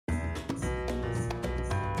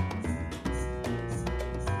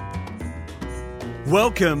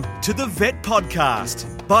Welcome to the Vet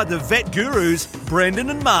Podcast by the Vet Gurus, Brendan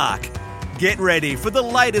and Mark. Get ready for the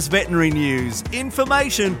latest veterinary news,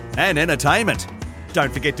 information and entertainment.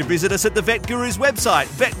 Don't forget to visit us at the Vet Gurus website,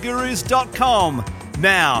 vetgurus.com.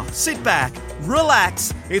 Now, sit back,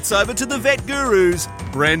 relax, it's over to the Vet Gurus,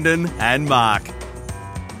 Brendan and Mark.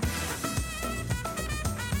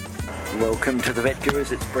 Welcome to the Vet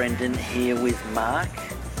Gurus, it's Brendan here with Mark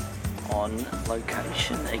on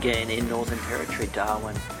location again in Northern Territory,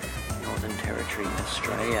 Darwin, Northern Territory,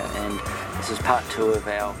 Australia, and this is part 2 of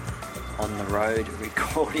our on the road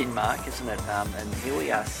recording, Mark, isn't it? And here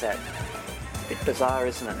we are sat, a bit bizarre,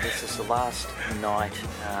 isn't it? This is the last night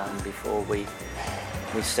before we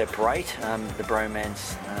separate. The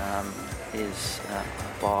bromance is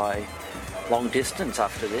by long distance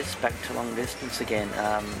after this, back to long distance again,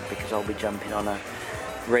 because I'll be jumping on a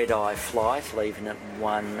red-eye flight, leaving at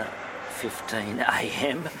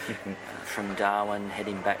 1:15am from Darwin,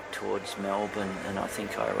 heading back towards Melbourne, and I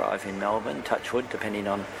think I arrive in Melbourne, touch wood, depending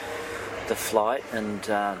on the flight and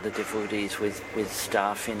the difficulties with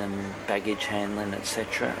staffing and baggage handling,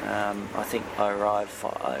 etc. I think I arrive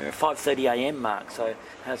 5:30am, Mark, so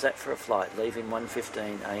how's that for a flight? Leaving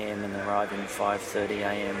 1:15am and arriving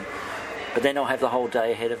 5:30am. But then I'll have the whole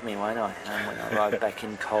day ahead of me, won't I, when I arrive back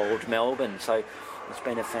in cold Melbourne. So it's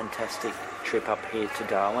been a fantastic trip up here to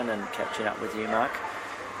Darwin and catching up with you, Mark.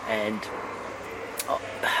 And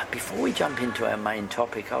before we jump into our main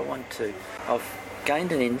topic, I've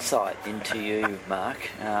gained an insight into you, Mark,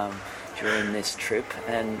 during this trip,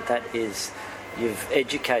 and that is you've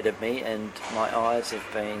educated me and my eyes have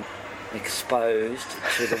been exposed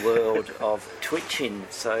to the world of twitching.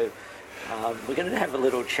 So we're going to have a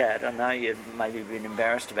little chat. I know you've maybe been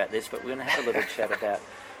embarrassed about this, but we're going to have a little chat about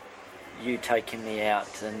you taking me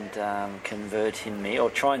out and converting me,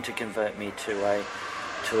 or trying to convert me to a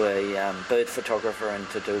bird photographer, and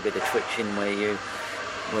to do a bit of twitching where you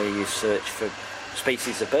search for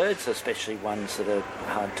species of birds, especially ones that are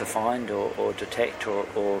hard to find or detect, or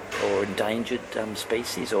endangered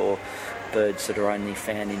species, or birds that are only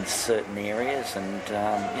found in certain areas. And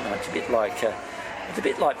it's a bit like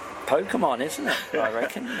Pokemon, isn't it? I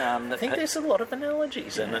reckon. I think there's a lot of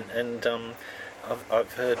analogies, yeah. and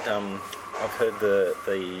I've heard the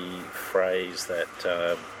phrase that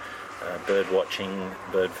bird watching,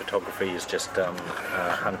 bird photography is just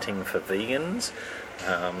hunting for vegans.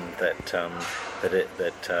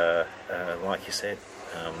 Like you said,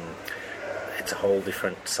 it's a whole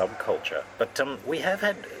different subculture. But we have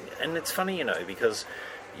had, and it's funny, because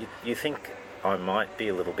you think I might be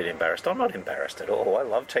a little bit embarrassed. I'm not embarrassed at all. I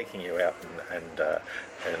love taking you out, and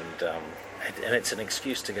it's an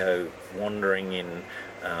excuse to go wandering in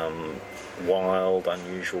wild,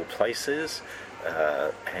 unusual places,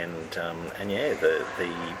 the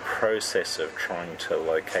process of trying to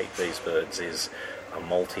locate these birds is a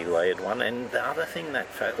multi-layered one. And the other thing that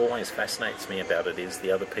always fascinates me about it is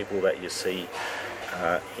the other people that you see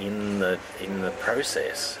in the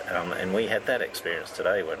process, and we had that experience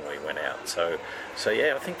today when we went out. So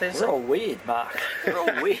yeah, I think we're all weird, Mark. We're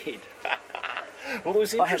all weird. Well, it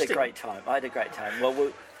was interesting. I had a great time.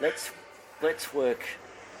 Well, let's work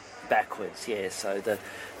backwards. Yeah. So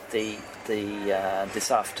this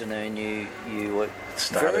afternoon you were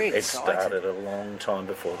very excited. It started a long time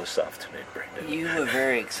before this afternoon, Brendan. You were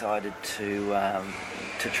very excited to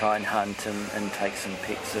try and hunt and take some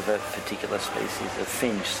pics of a particular species of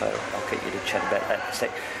finch. So I'll get you to chat about that in a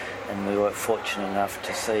sec. And we were fortunate enough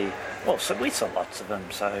to see. Well, so we saw lots of them.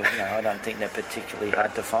 So I don't think they're particularly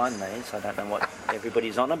hard to find these. I don't know what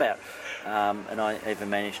everybody's on about. And I even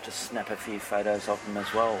managed to snap a few photos of them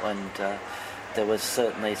as well. And there was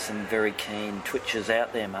certainly some very keen twitchers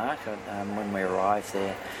out there, Mark. When we arrived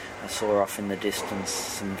there, I saw off in the distance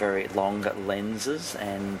some very long lenses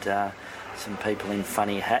and some people in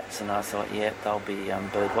funny hats, and I thought, yeah, they'll be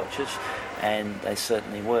bird watchers, and they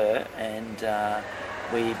certainly were. And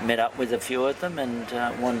we met up with a few of them and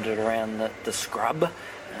wandered around the scrub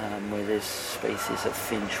where this species of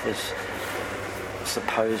finch was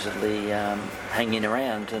supposedly hanging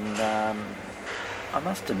around, and I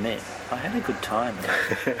must admit, I had a good time.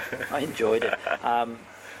 I enjoyed it.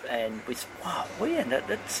 And it's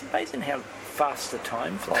amazing how fast the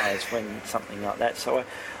time flies when something like that. So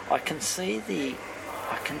I can see the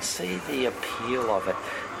appeal of it.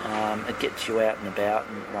 It gets you out and about,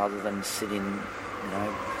 and rather than sitting,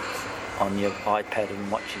 on your iPad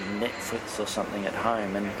and watching Netflix or something at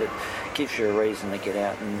home, and it gives you a reason to get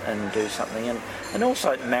out and do something, and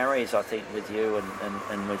also it marries, I think, with you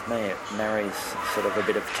and with me. It marries sort of a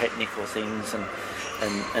bit of technical things and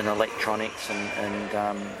electronics and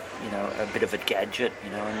a bit of a gadget,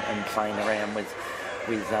 and playing around with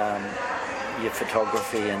your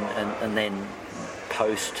photography and then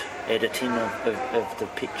post editing of the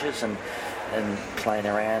pictures and playing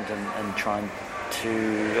around and trying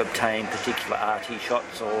to obtain particular arty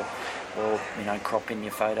shots or cropping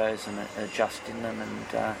your photos and adjusting them,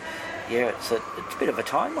 and it's a bit of a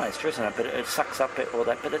time waster, isn't it? But it sucks up all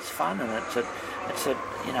that, but it's fun, and it's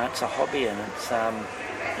a hobby, and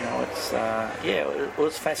it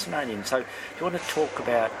was fascinating. So do you want to talk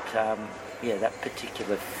about that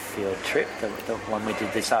particular field trip, the one we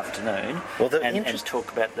did this afternoon, and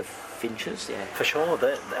talk about the finches? Yeah, for sure.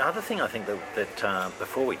 The other thing I think that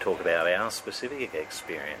before we talk about our specific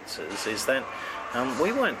experiences is that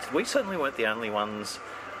we certainly weren't the only ones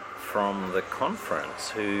from the conference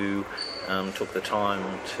who took the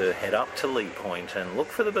time to head up to Lee Point and look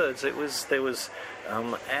for the birds. There was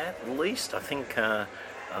at least, I think,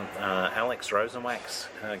 Alex Rosenwax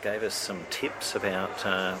gave us some tips about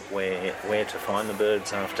where to find the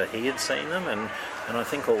birds after he had seen them, and I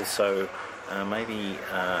think also maybe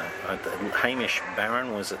Hamish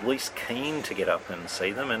Barron was at least keen to get up and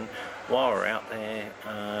see them. And while we're out there,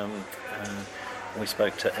 we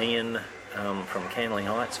spoke to Ian from Canley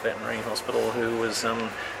Heights Veterinary Hospital, who was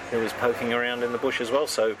poking around in the bush as well.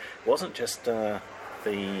 So it wasn't just the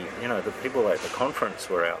people at the conference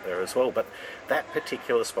were out there as well, but that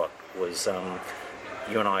particular spot was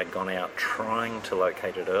you and I had gone out trying to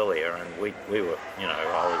locate it earlier, and we were,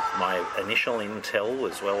 my initial intel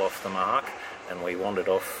was well off the mark, and we wandered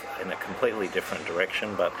off in a completely different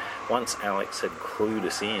direction. But once Alex had clued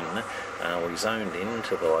us in, we zoned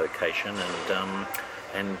into the location,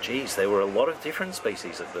 and geez, there were a lot of different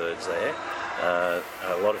species of birds there.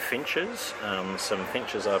 A lot of finches, some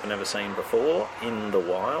finches I've never seen before in the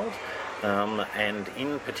wild, and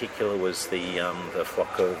in particular was the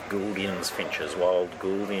flock of Gouldian's finches, wild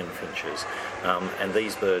Gouldian finches, and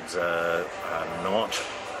these birds are not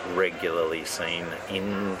regularly seen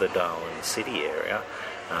in the Darwin city area.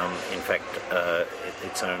 In fact,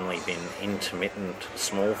 it's only been intermittent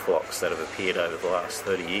small flocks that have appeared over the last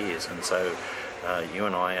 30 years, and so you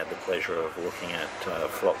and I had the pleasure of looking at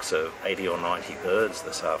flocks of 80 or 90 birds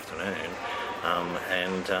this afternoon,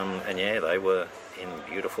 and they were in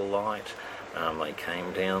beautiful light. They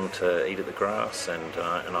came down to eat at the grass, and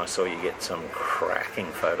I saw you get some cracking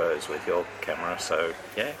photos with your camera. So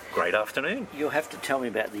yeah, great afternoon. You'll have to tell me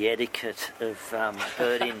about the etiquette of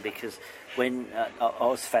birding, because when I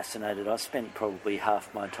was fascinated, I spent probably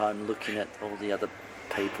half my time looking at all the other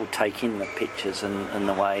people taking the pictures and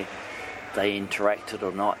the way they interacted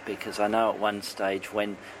or not, because I know at one stage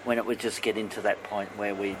when it was just getting to that point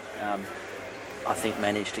where we I think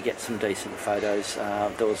managed to get some decent photos,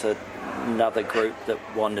 there was another group that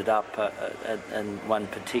wandered up and one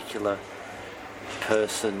particular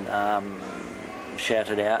person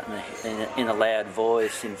shouted out in a loud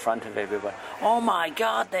voice in front of everyone, "Oh my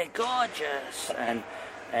God, they're gorgeous!" And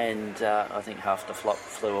I think half the flock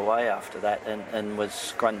flew away after that and was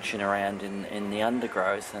scrunching around in the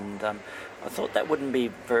undergrowth, and I thought that wouldn't be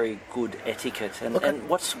very good etiquette. And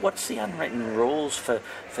what's the unwritten rules for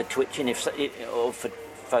twitching or for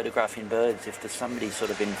photographing birds? If there's somebody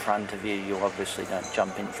sort of in front of you, you obviously don't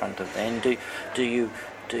jump in front of them. Do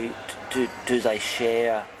they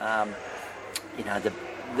share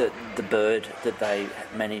the bird that they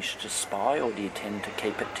manage to spy, or do you tend to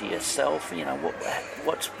keep it to yourself?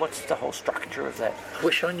 What's the whole structure of that? I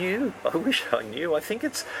wish I knew. I think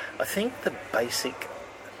the basic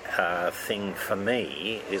thing for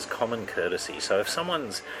me is common courtesy. So if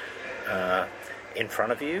someone's in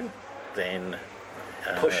front of you, then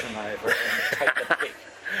push them over and take the pic.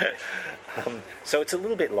 So it's a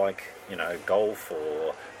little bit like golf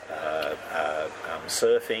or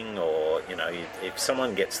surfing, or if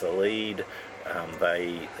someone gets the lead,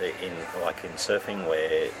 in surfing,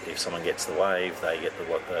 where if someone gets the wave, they get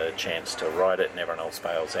the chance to ride it and everyone else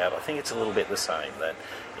bails out. I think it's a little bit the same, that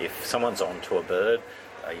if someone's onto a bird,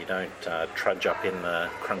 you don't trudge up in the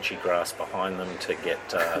crunchy grass behind them to get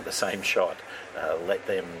the same shot. Let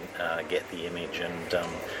them get the image and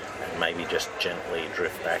maybe just gently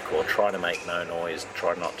drift back, or try to make no noise,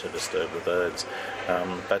 try not to disturb the birds.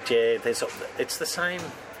 But yeah, it's the same.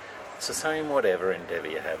 It's the same whatever endeavour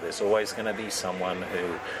you have. There's always going to be someone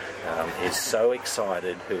who is so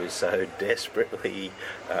excited, who is so desperately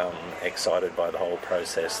excited by the whole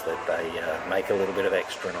process that they make a little bit of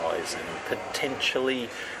extra noise and potentially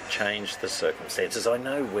change the circumstances. I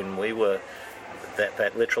know when we were,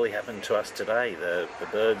 that literally happened to us today. The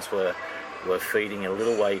birds were feeding a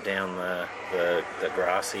little way down the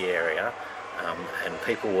grassy area, and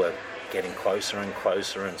people were getting closer and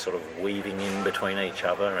closer and sort of weaving in between each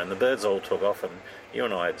other, and the birds all took off, and you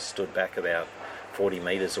and I had stood back about 40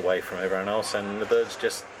 metres away from everyone else, and the birds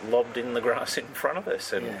just lobbed in the grass in front of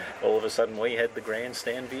us, and all of a sudden we had the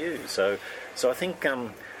grandstand view. So I think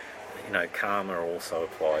karma also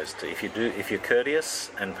applies to if you're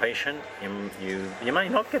courteous and patient, you may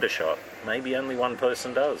not get a shot. Maybe only one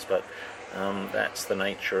person does, but that's the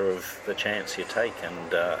nature of the chance you take.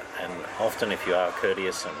 And often, if you are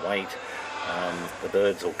courteous and wait, the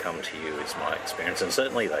birds will come to you, is my experience. And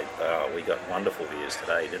certainly we got wonderful views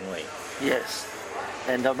today, didn't we? Yes,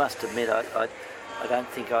 and I must admit, I don't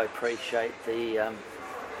think I appreciate the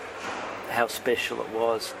how special it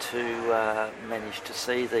was to manage to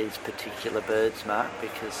see these particular birds, Mark,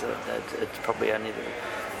 because it's probably only the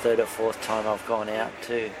third or fourth time I've gone out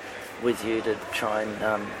with you to try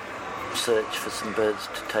and search for some birds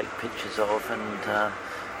to take pictures of, and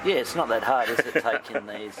it's not that hard, is it, taking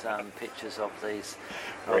these pictures of these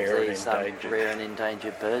rare and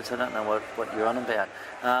endangered birds? I don't know what you're on about.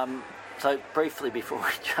 So briefly, before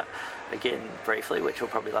we jump, which will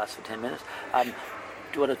probably last for 10 minutes,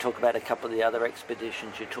 do you want to talk about a couple of the other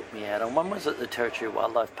expeditions you took me out on? One was at the Territory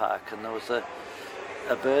Wildlife Park, and there was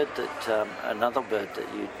another bird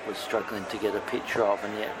that you were struggling to get a picture of,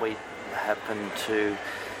 and yet we happened to,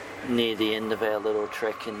 near the end of our little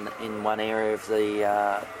trek in one area of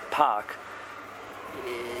the park,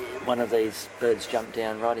 one of these birds jumped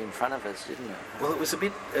down right in front of us, didn't it? Well, it was a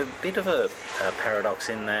bit of a paradox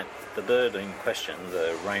in that the bird in question,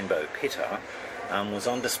 the rainbow pitter, was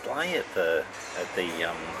on display at the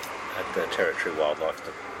Territory Wildlife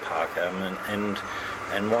Park, and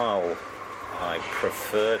while I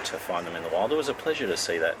prefer to find them in the wild, it was a pleasure to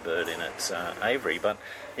see that bird in its aviary. But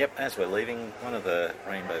as we're leaving, one of the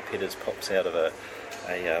rainbow pitters pops out of a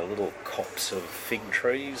little copse of fig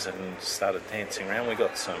trees and started dancing around. We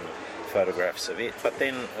got some photographs of it, but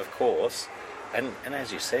then of course, and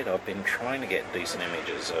as you said, I've been trying to get decent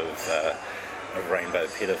images of rainbow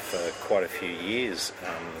pitter for quite a few years.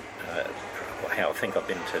 I think I've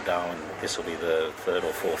been to Darwin. This will be the third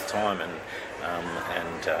or fourth time, and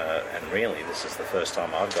really this is the first time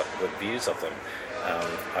I've got good views of them.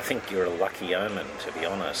 I think you're a lucky omen, to be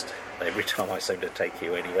honest. Every time I seem to take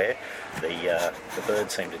you anywhere, the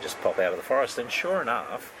birds seem to just pop out of the forest, and sure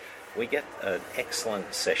enough, we get an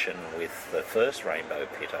excellent session with the first rainbow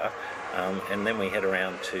pitter, and then we head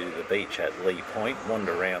around to the beach at Lee Point,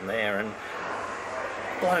 wander around there, and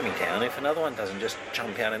blow me down if another one doesn't just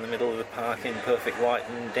jump out in the middle of the park in perfect light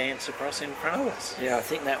and dance across in front of us. Yeah, I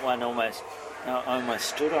think that one almost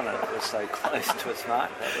stood on it. It was so close to its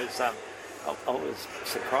mark. That was I was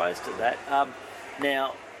surprised at that.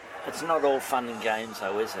 Now, it's not all fun and games,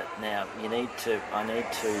 though, is it? Now, I need to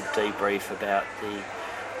debrief about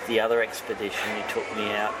the other expedition you took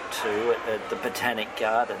me out to at the Botanic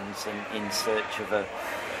Gardens in search of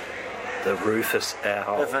the rufous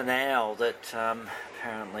owl. Of an owl that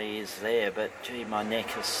apparently is there, but gee, my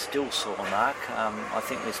neck is still sore, Mark. I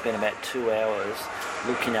think we spent about 2 hours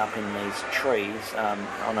looking up in these trees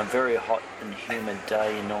on a very hot and humid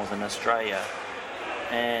day in northern Australia,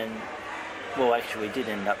 and well, actually we did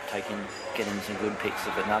end up getting some good pics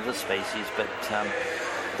of another species, but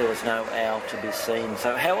there was no owl to be seen.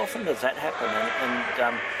 So how often does that happen?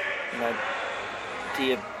 And do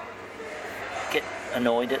you get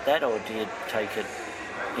annoyed at that, or do you take it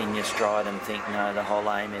in your stride and think, no, the whole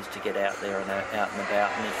aim is to get out there and out and about,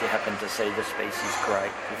 and if you happen to see the species, great.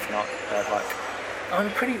 If not, bad luck.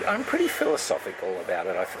 I'm pretty philosophical about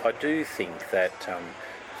it. I do think that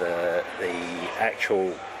the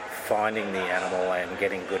actual finding the animal and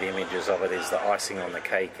getting good images of it is the icing on the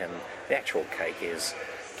cake, and the actual cake is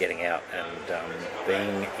getting out and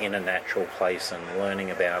being in a natural place and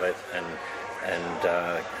learning about it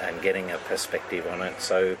and getting a perspective on it.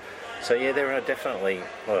 So yeah, there are definitely,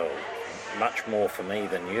 much more for me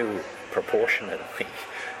than you proportionately.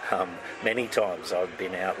 Many times I've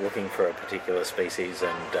been out looking for a particular species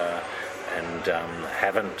and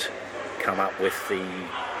haven't come up with the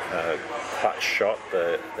clutch shot,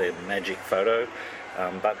 the magic photo.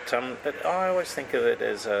 But I always think of it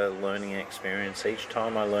as a learning experience. Each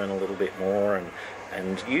time I learn a little bit more,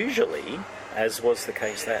 and usually, as was the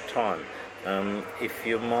case that time, if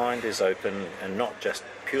your mind is open and not just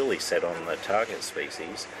purely set on the target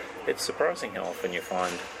species, it's surprising how often you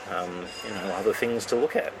find other things to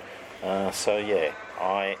look at. So yeah,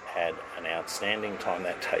 I had an outstanding time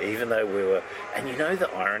that day, even though we were, and you know the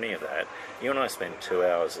irony of that, you and I spent 2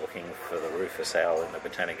 hours looking for the rufous owl in the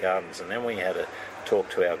Botanic Gardens, and then we had a talk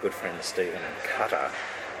to our good friend Stephen Cutter,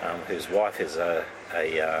 whose wife is a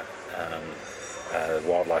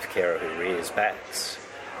wildlife carer who rears bats,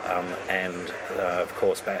 and of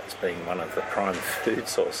course bats being one of the prime food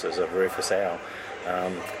sources of rufous owl.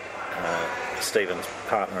 Stephen's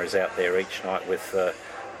partner is out there each night with a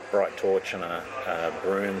bright torch and a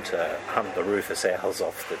broom to hunt the rufous owls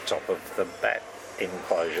off the top of the bat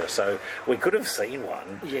enclosure. So we could have seen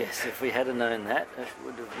one. Yes, if we had known that,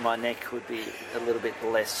 my neck would be a little bit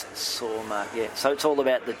less sore, Mark. Yeah, so it's all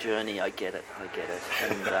about the journey. I get it.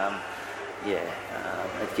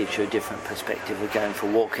 And it gives you a different perspective. We're going for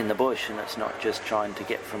a walk in the bush, and it's not just trying to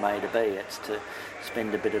get from A to B. It's to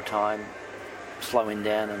spend a bit of time slowing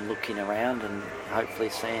down and looking around and hopefully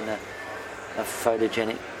seeing a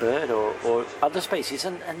photogenic bird or other species.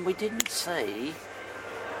 And we didn't see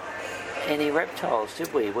any reptiles,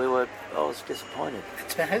 did we? I was disappointed.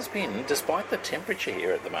 It has been, despite the temperature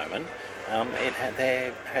here at the moment,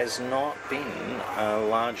 there has not been a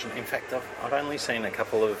large... In fact, I've only seen a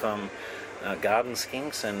couple of garden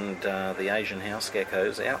skinks and the Asian house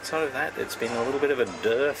geckos. Outside of that, it's been a little bit of a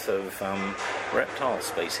dearth of reptile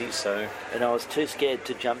species. So, and I was too scared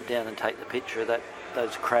to jump down and take the picture of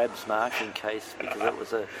those crabs, Mark, in case, because it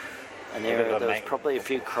was an area there was probably a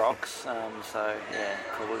few crocs,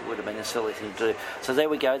 probably would have been a silly thing to do. So there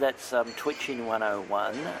we go, that's Twitching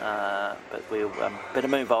 101, but we'll better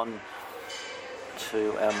move on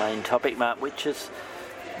to our main topic, Mark, which is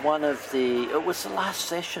it was the last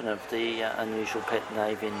session of the Unusual Pet and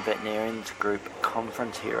Avian Veterinarians Group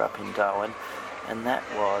conference here up in Darwin, and that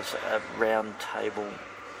was a round table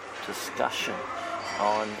discussion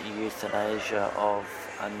on euthanasia of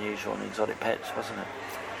unusual and exotic pets, wasn't it?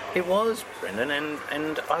 It was, Brendan,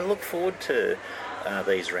 and I look forward to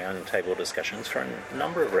these roundtable discussions for a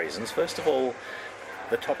number of reasons. First of all,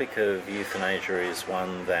 the topic of euthanasia is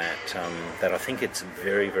one that I think it's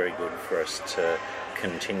very, very good for us to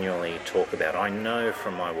continually talk about. I know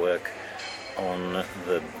from my work on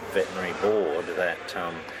the veterinary board that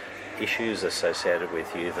issues associated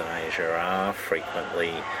with euthanasia are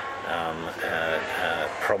frequently a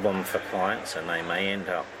problem for clients, and they may end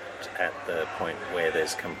up at the point where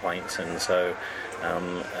there's complaints, and so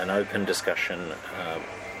an open discussion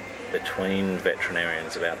between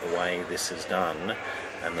veterinarians about the way this is done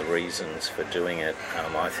and the reasons for doing it,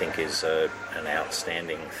 I think is an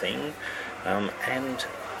outstanding thing. I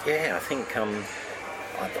think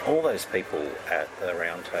all those people at the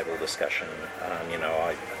roundtable discussion,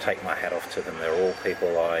 I take my hat off to them. They're all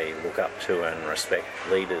people I look up to and respect,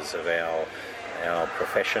 leaders of our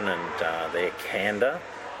profession, and their candour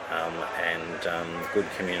and good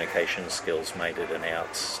communication skills made it an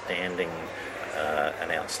outstanding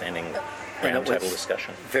roundtable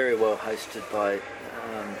discussion. Very well hosted by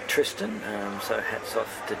Tristan, so hats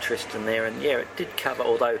off to Tristan there. And it did cover,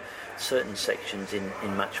 although certain sections in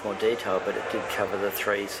much more detail, but it did cover the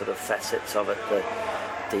three sort of facets of it,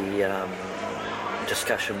 the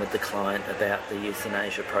discussion with the client about the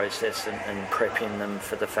euthanasia process and prepping them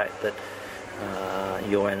for the fact that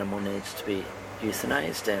your animal needs to be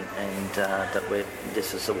euthanized and that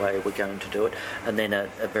this is the way we're going to do it, and then a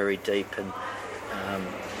very deep and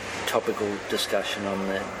topical discussion on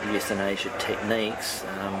the euthanasia techniques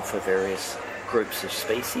for various groups of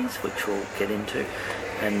species, which we'll get into,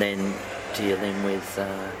 and then dealing with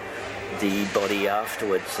the body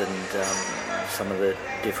afterwards and some of the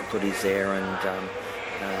difficulties there, and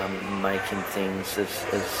making things as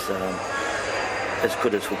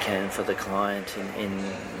good as we can for the client in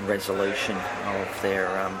resolution of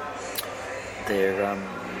their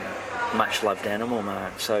much loved animal,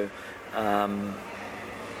 Mark. So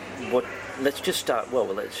let's just start.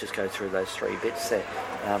 Let's just go through those three bits there.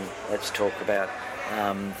 Let's talk about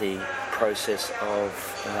the process of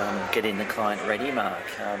getting the client ready, Mark,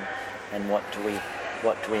 and what do we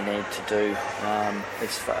need to do?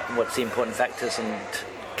 What's the important factors, and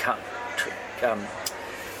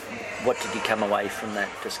what did you come away from that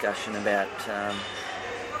discussion about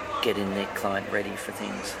getting the client ready for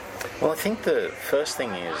things? Well, I think the first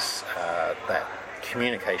thing is that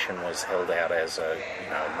communication was held out as a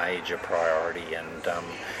major priority,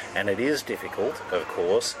 and it is difficult, of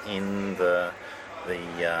course, in the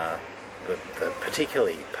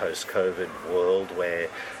particularly post-COVID world where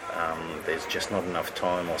there's just not enough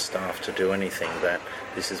time or staff to do anything. That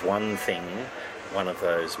this is one of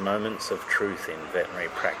those moments of truth in veterinary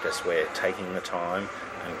practice where taking the time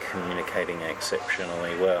and communicating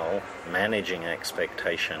exceptionally well, managing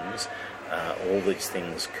expectations, all these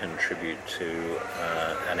things contribute to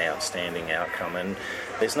an outstanding outcome. And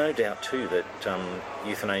there's no doubt too that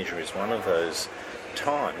euthanasia is one of those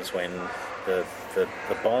times when the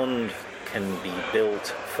bond can be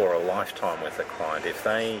built for a lifetime with a client.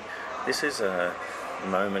 This is a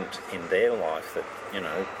moment in their life that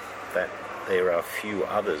that there are few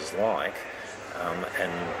others like,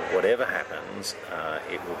 and whatever happens,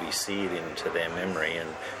 it will be seared into their memory. And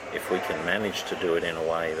if we can manage to do it in a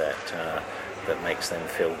way that makes them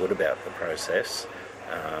feel good about the process,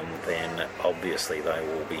 then obviously they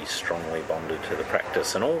will be strongly bonded to the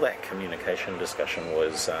practice. And all that communication discussion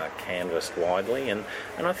was canvassed widely, and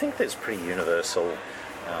I think there's pretty universal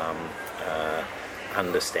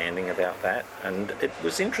understanding about that. And it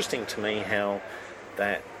was interesting to me how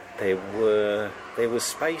that there was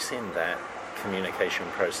space in that communication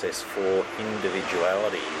process for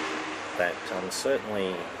individuality, that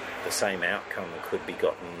certainly the same outcome could be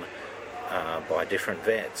gotten by different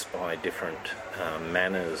vets, by different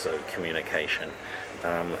manners of communication.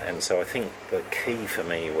 And so I think the key for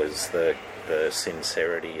me was the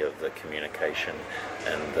sincerity of the communication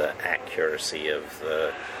and the accuracy of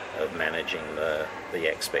managing the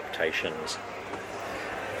expectations.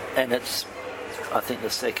 And it's, I think, the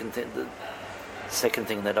second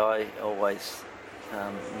thing that I always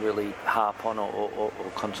really harp on or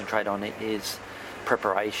concentrate on it is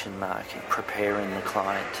preparation, Mark, preparing the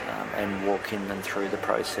client and walking them through the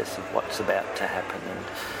process of what's about to happen.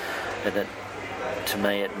 And it, to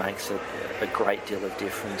me, it makes a great deal of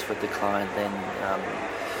difference with the client then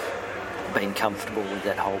being comfortable with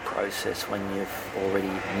that whole process when you've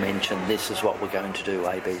already mentioned this is what we're going to do,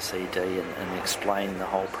 A, B, C, D, and explain the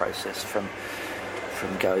whole process from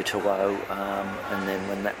go to woe, and then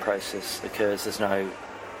when that process occurs, there's no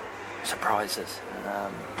surprises.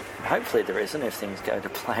 Hopefully there isn't if things go to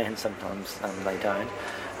plan. Sometimes they don't,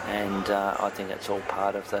 and I think it's all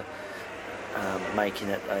part of the making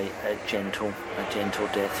it a gentle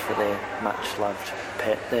death for their much loved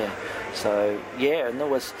pet there. So yeah, and there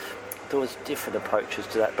was different approaches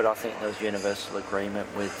to that, but I think there was universal agreement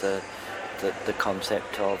with the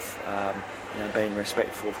concept of being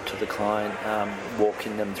respectful to the client,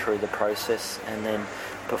 walking them through the process, and then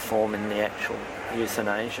performing the actual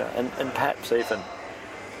euthanasia, and perhaps even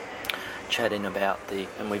chatting about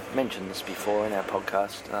and we've mentioned this before in our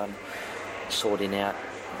podcast, sorting out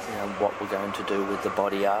what we're going to do with the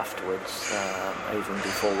body afterwards, even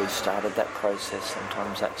before we started that process.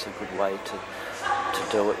 Sometimes that's a good way to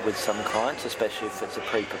do it with some clients, especially if it's a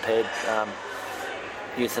pre-prepared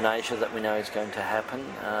euthanasia that we know is going to happen,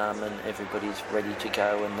 and everybody's ready to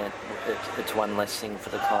go, and that it's one less thing for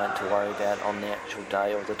the client to worry about on the actual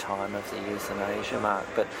day or the time of the euthanasia, Mark.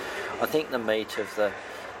 But I think the meat of the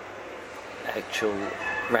actual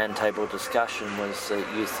roundtable discussion was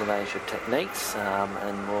euthanasia techniques,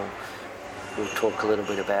 and we'll talk a little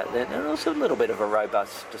bit about that. And also a little bit of a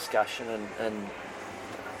robust discussion and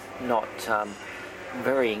not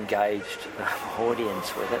very engaged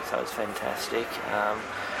audience with it, so it's fantastic.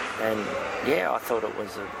 And yeah, I thought it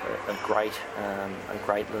was a great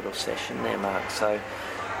little session there, Mark. So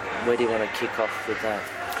where do you want to kick off with that?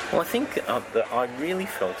 Well, I think I really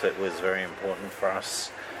felt it was very important for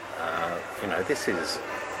us. This is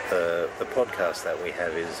the podcast that we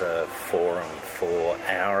have is a forum for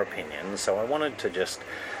our opinions, so I wanted to just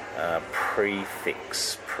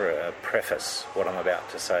preface what I'm about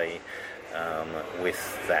to say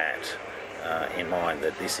with that in mind,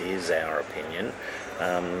 that this is our opinion.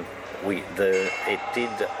 I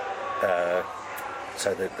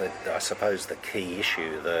suppose the key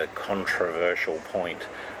issue, the controversial point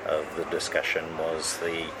of the discussion was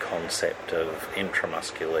the concept of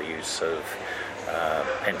intramuscular use of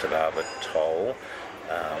pentobarbital,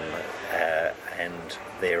 and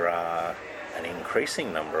there are an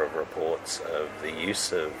increasing number of reports of the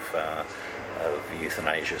use of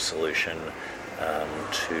euthanasia solution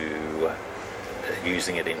to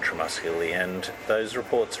using it intramuscularly, and those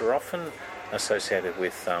reports are often associated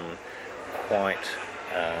with quite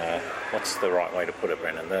what's the right way to put it,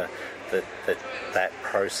 Brendan? That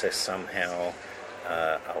process somehow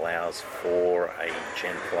allows for a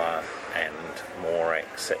gentler and more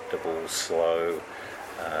acceptable, slow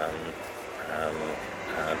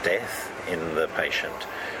death in the patient.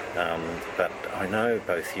 But I know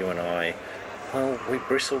both you and I, we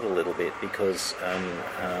bristled a little bit because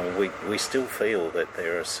we still feel that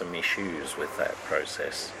there are some issues with that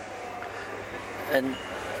process. And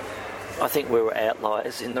I think we were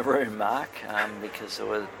outliers in the room, Mark, because there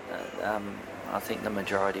were, I think the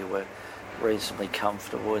majority were reasonably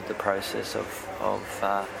comfortable with the process of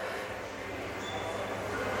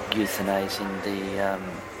euthanizing the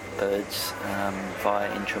birds via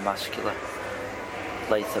intramuscular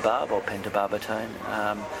lethobarb or pentobarbital.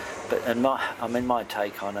 But my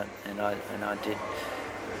take on it, and I did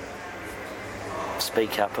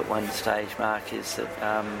speak up at one stage, Mark, is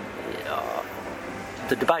that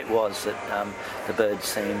the debate was that the birds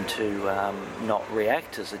seem to not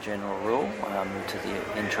react as a general rule to the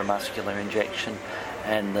intramuscular injection,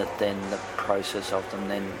 and that then the process of them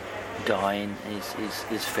then dying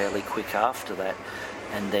is fairly quick after that,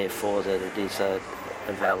 and therefore that it is a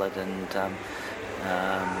valid and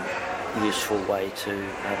useful way to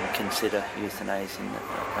consider euthanizing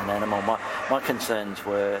an animal. My concerns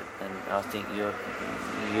were, and I think you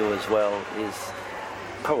as well, is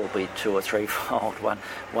probably two or threefold.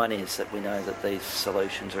 One is that we know that these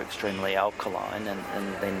solutions are extremely alkaline,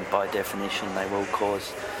 and then by definition they will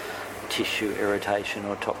cause tissue irritation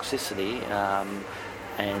or toxicity,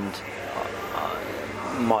 and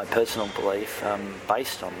my personal belief,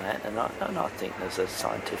 based on that, and I think there's a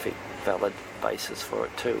scientific valid basis for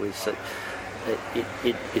it too, is that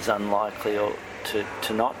it is unlikely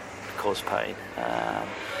to not cause pain.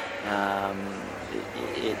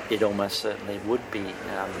 It almost certainly would be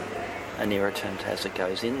an irritant as it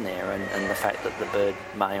goes in there, and the fact that the bird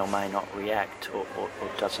may or may not react or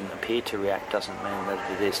doesn't appear to react doesn't mean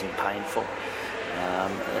that it isn't painful,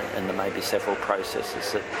 and there may be several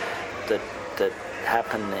processes that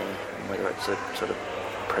happen there, whether it's a sort of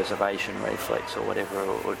preservation reflex or whatever,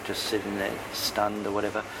 or just sitting there stunned or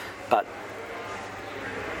whatever. But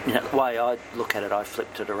the way I look at it, I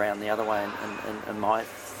flipped it around the other way, and my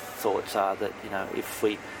thoughts are that if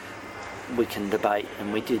we can debate,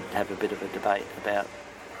 and we did have a bit of a debate about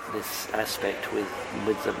this aspect with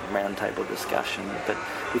the roundtable discussion, but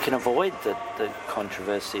we can avoid the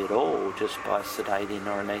controversy at all just by sedating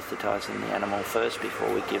or anaesthetising the animal first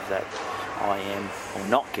before we give that IM, or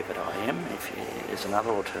not give it IM if is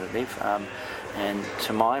another alternative. And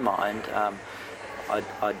to my mind,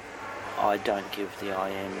 I don't give the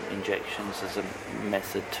IM injections as a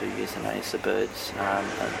method to euthanize the birds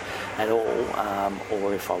at all,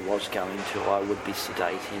 or if I was going to, I would be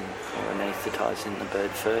sedating or anaesthetising the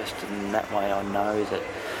bird first, and that way I know that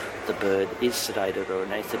the bird is sedated or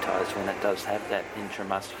anaesthetised when it does have that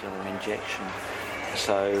intramuscular injection.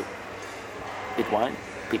 So it won't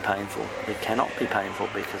be painful. It cannot be painful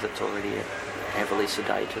because it's already heavily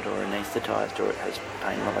sedated or anaesthetised, or it has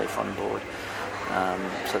pain relief on board.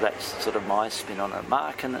 So that's sort of my spin on it,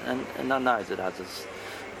 Mark, and I know that others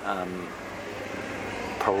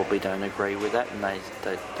probably don't agree with that, and they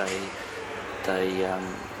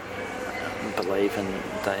believe, and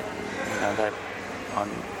they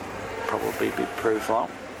I'm probably be proved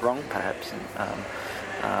wrong perhaps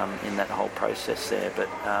in that whole process there, but.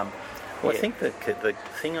 Well, I think the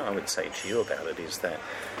thing I would say to you about it is that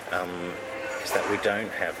we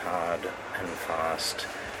don't have hard and fast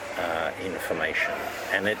information,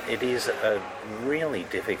 and it is a really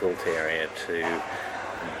difficult area to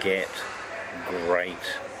get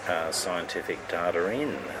great scientific data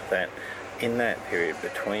in that period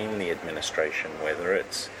between the administration, whether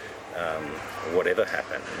it's whatever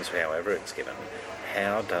happens, however it's given,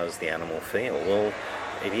 how does the animal feel? Well,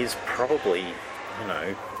 it is probably,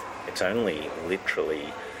 it's only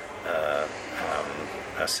literally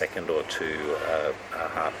a second or two, a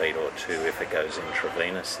heartbeat or two if it goes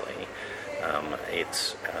intravenously.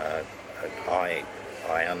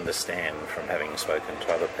 I understand from having spoken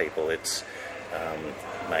to other people, it's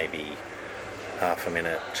maybe half a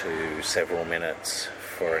minute to several minutes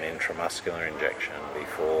for an intramuscular injection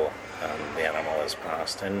before the animal has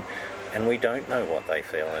passed, and we don't know what they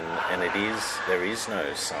feel, and there is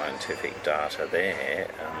no scientific data there.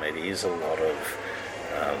 It is a lot of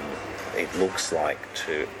it looks like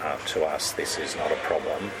to us this is not a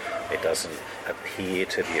problem. It doesn't appear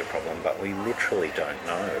to be a problem, but we literally don't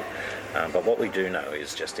know. But what we do know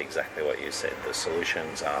is just exactly what you said. The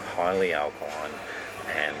solutions are highly alkaline,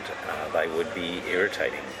 and they would be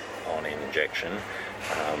irritating on injection.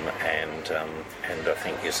 And I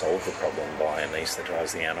think you solve the problem by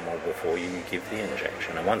anaesthetising the animal before you give the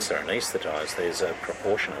injection. And once they're anaesthetised, there's a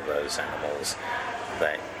proportion of those animals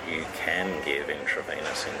that you can give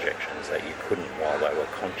intravenous injections that you couldn't while they were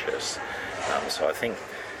conscious. So I think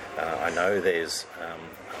I know there's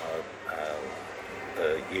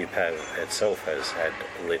the UPAV itself has had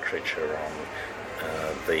literature on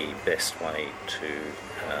the best way to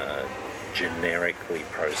generically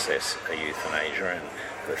process a euthanasia, and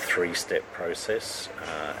the three-step process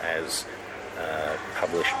as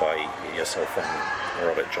published by yourself and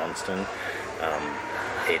Robert Johnston.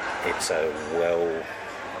 It's a well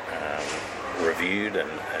reviewed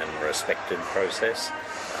and respected process,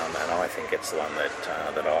 and I think it's the one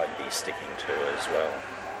that I'd be sticking to as well.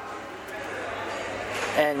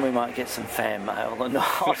 And we might get some fan mail or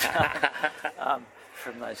not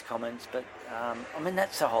from those comments, but I mean,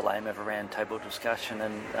 that's the whole aim of a roundtable discussion,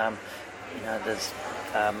 and there's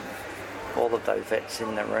all of those vets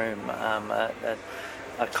in the room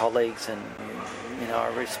are colleagues, and I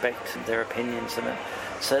respect their opinions, and it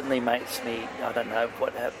certainly makes me, I don't know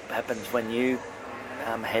what happens when you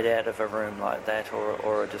head out of a room like that,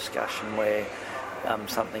 or a discussion where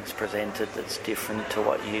something's presented that's different to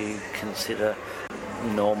what you consider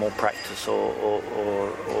normal practice,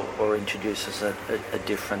 or introduces a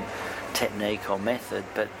different technique or method.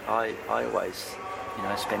 But I always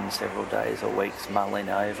spend several days or weeks mulling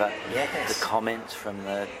over the comments from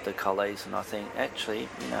the colleagues, and I think actually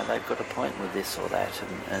they've got a point with this or that,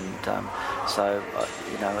 and so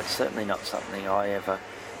it's certainly not something I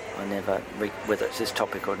never, whether it's this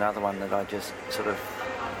topic or another one, that I just sort of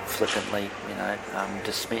flippantly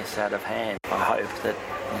dismiss out of hand. I hope that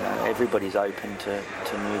everybody's open to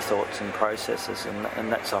new thoughts and processes,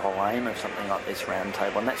 and that's the whole aim of something like this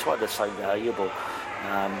roundtable, and that's why they're so valuable.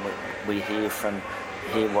 We hear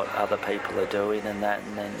what other people are doing, and then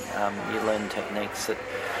you learn techniques that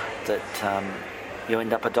you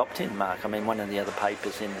end up adopting, Mark. I mean, one of the other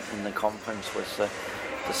papers in the conference was the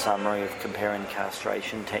summary of comparing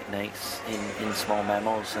castration techniques in small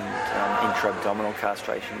mammals, and intra-abdominal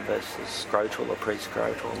castration versus scrotal or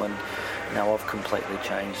pre-scrotal, and I've completely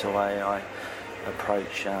changed the way I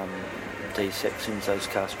approach D-sections, those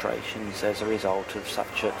castrations, as a result of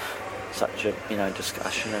such a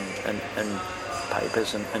discussion and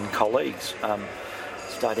papers and colleagues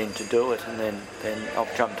starting to do it, and then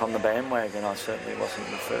I've jumped on the bandwagon. I certainly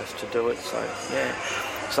wasn't the first to do it, so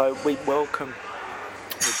we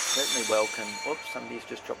certainly welcome. Oops, somebody's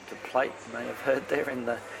just dropped a plate. You may have heard there in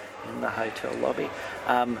the hotel lobby.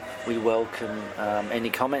 We welcome any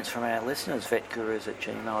comments from our listeners,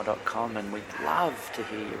 vetgurus@gmail.com, and we'd love to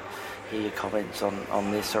hear your comments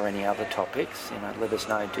on this or any other topics. Let us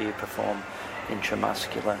know, do you perform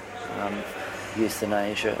intramuscular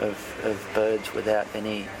euthanasia of birds without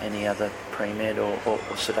any other pre-med or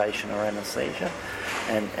sedation or anaesthesia,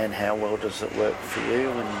 and how well does it work for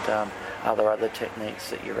you, and are there other techniques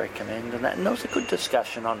that you recommend, and there was a good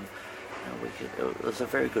discussion on. It was a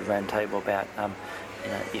very good roundtable about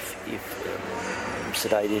if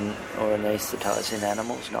sedating or anaesthetising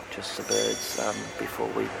animals, not just the birds, before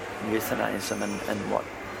we euthanize them, and what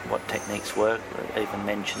techniques work. Even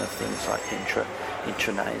mention of things like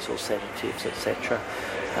intranasal sedatives, etc.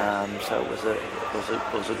 So it was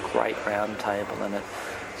a great roundtable, and it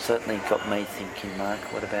certainly got me thinking. Mark,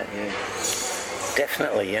 what about you?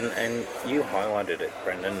 Definitely, and you highlighted it,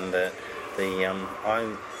 Brendan, that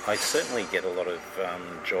I certainly get a lot of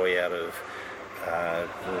joy out of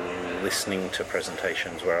listening to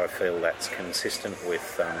presentations where I feel that's consistent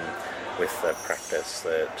with the practice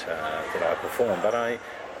that I perform. But I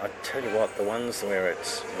tell you what, the ones where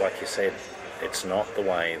it's, like you said, it's not the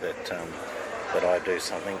way that I do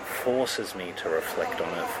something, forces me to reflect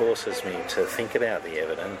on it, forces me to think about the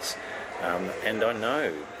evidence. And I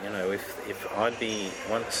know, if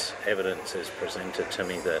once evidence is presented to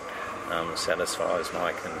me that satisfies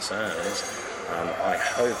my concerns, I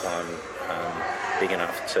hope I'm big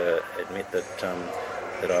enough to admit that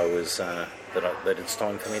that it's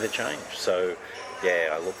time for me to change. So,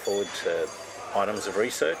 I look forward to items of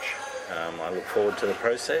research. I look forward to the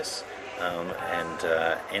process. And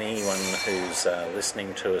anyone who's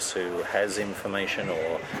listening to us who has information,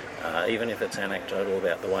 or even if it's anecdotal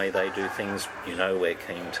about the way they do things, we're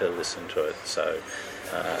keen to listen to it. So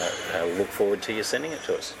I look forward to you sending it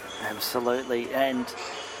to us. Absolutely. And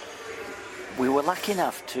we were lucky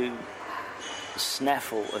enough to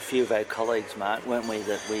snaffle a few of our colleagues, Mark, weren't we,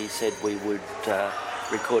 that we said we would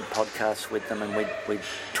record podcasts with them, and we'd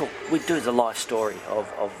do the life story of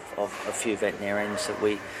a few veterinarians that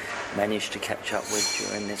we managed to catch up with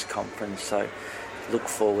during this conference. So look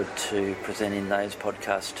forward to presenting those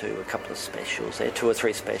podcasts to a couple of specials there, 2 or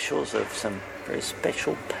 3 specials of some very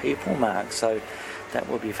special people, Mark. So that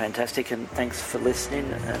will be fantastic, and thanks for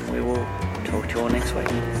listening, and we will talk to you all next week.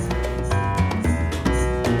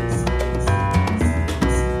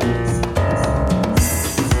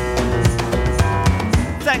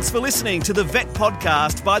 Thanks for listening to the Vet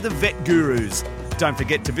Podcast by the Vet Gurus. Don't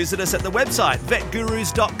forget to visit us at the website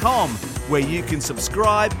vetgurus.com, where you can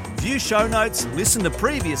subscribe, view show notes, listen to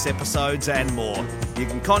previous episodes and more. You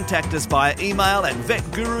can contact us via email at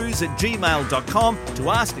vetgurus@gmail.com to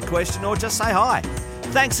ask a question or just say hi.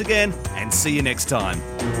 Thanks again, and see you next time.